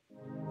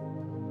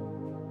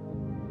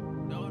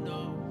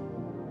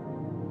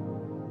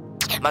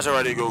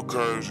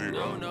MaseratiGoKrazy.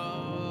 No.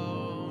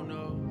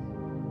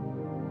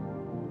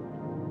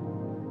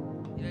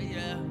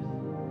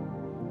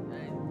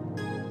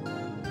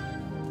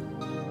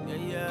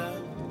 Yeah.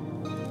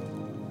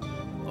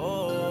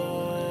 Oh.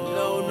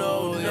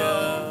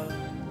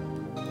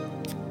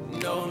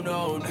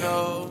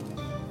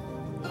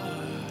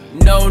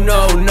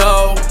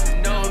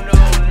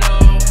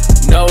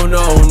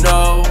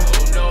 No.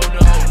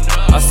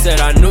 I said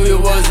I knew you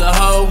was a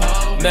hoe,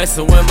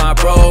 messing with my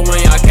bro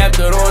when y'all kept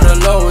it on the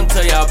low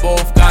until y'all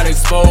both got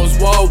exposed.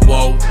 Whoa.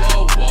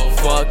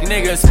 Fuck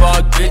niggas,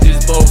 fuck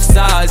bitches, both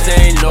sides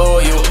ain't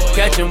loyal.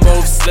 Catch them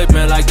both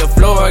slipping like the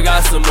floor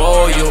got some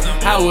oil.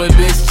 How a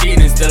bitch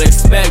cheating still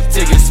expect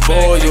to get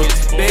spoiled?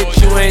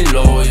 Bitch, you ain't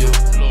loyal.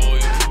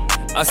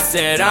 I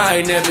said I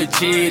ain't never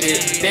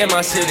cheated, damn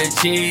I should've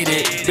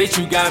cheated. Bitch,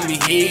 you got me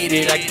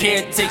heated, I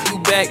can't take you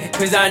back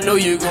cause I know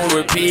you gon'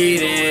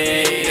 repeat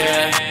it,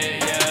 yeah.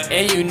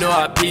 And you know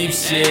I peep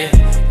shit,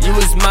 you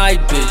was my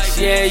bitch,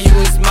 yeah, you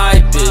was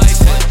my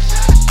bitch.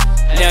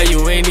 Now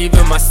you ain't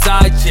even my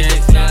side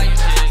chick,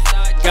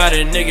 got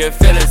a nigga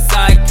feeling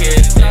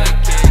sidekick,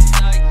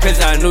 cause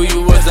I knew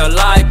you was a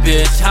lie,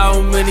 bitch.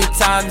 How many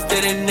times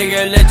did a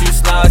nigga let you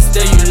slide,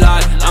 still you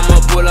lie? I'ma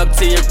pull up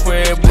to your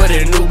crib with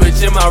a new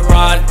bitch in my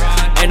ride,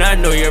 and I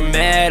know you're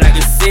mad, I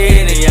can see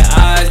it in your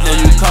eyes. Now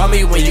you call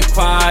me when you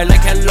cry,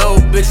 like hello,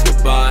 bitch,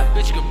 goodbye.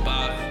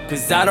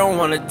 Cause I don't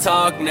wanna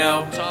talk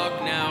now.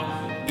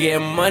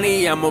 Getting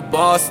money, I'm a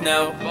boss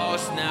now.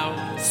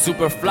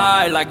 Super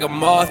fly like a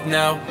moth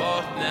now.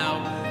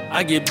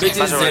 I get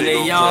bitches and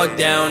they all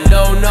down.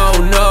 No.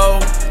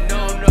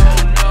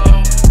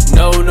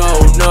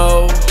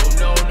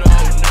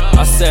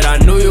 I said I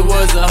knew you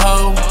was a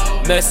hoe,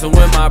 messing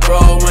with my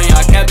bro when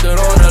y'all kept it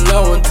on the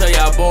low until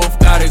y'all both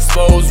got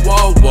exposed.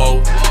 Whoa.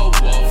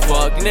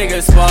 Fuck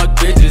niggas, fuck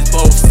bitches,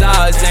 both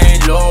sides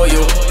ain't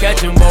loyal.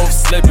 Catch them both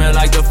slipping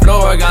like the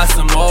floor got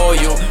some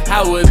oil.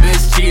 How a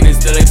bitch cheating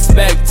still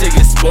expect to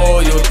get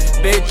spoiled?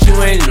 Bitch,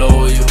 you ain't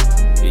loyal.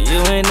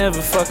 You ain't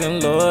never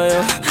fucking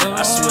loyal.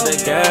 I swear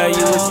to God,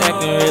 you was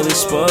acting really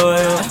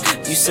spoiled.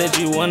 You said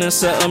you wanted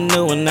something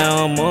new, and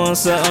now I'm on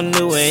something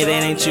new. It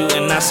ain't you,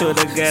 and I swear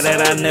to God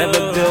that I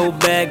never go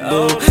back,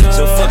 boo.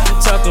 So fuck you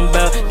talking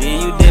about,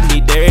 yeah, you did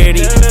me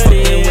dirty.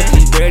 Fucking with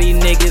these dirty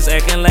niggas,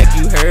 acting like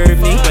you heard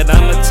me. But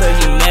I'ma tell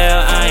you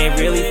now, I ain't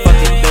really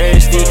fucking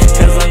thirsty,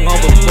 cause I'm gon'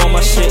 perform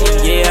my shit,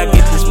 and yeah, I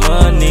get this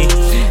money.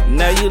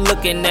 Now you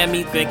looking at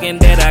me thinking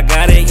that I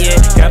got it, yeah.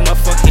 Got my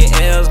fucking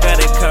L's, got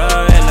a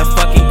car and a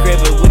fucking crib,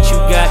 but what you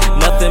got?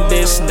 Nothing,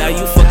 bitch. Now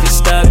you fucking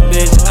stuck,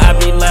 bitch. I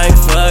be like,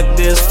 fuck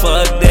this,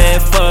 fuck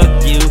that,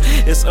 fuck you.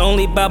 It's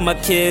only about my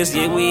kids,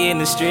 yeah, we in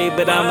the street,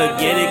 but I'ma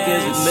get it,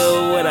 cause you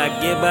know what I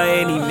get by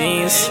any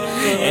means.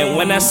 And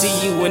when I see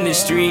you in the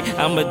street,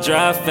 I'ma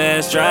drive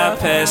fast, drive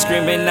past,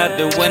 screaming out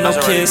the window,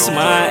 kiss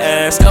my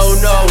ass. No.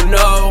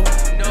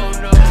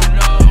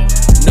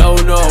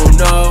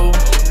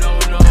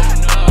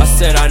 I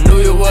said I knew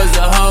you was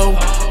a hoe,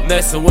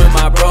 messing with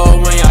my bro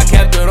when y'all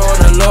kept it on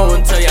the low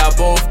until y'all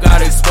both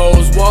got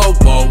exposed. Whoa.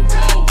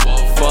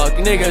 Fuck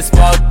niggas,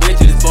 fuck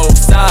bitches, both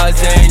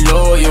sides ain't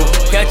loyal.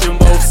 Catch them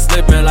both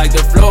slipping like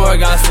the floor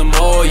got some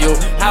oil.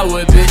 How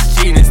a bitch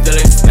cheating still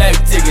expect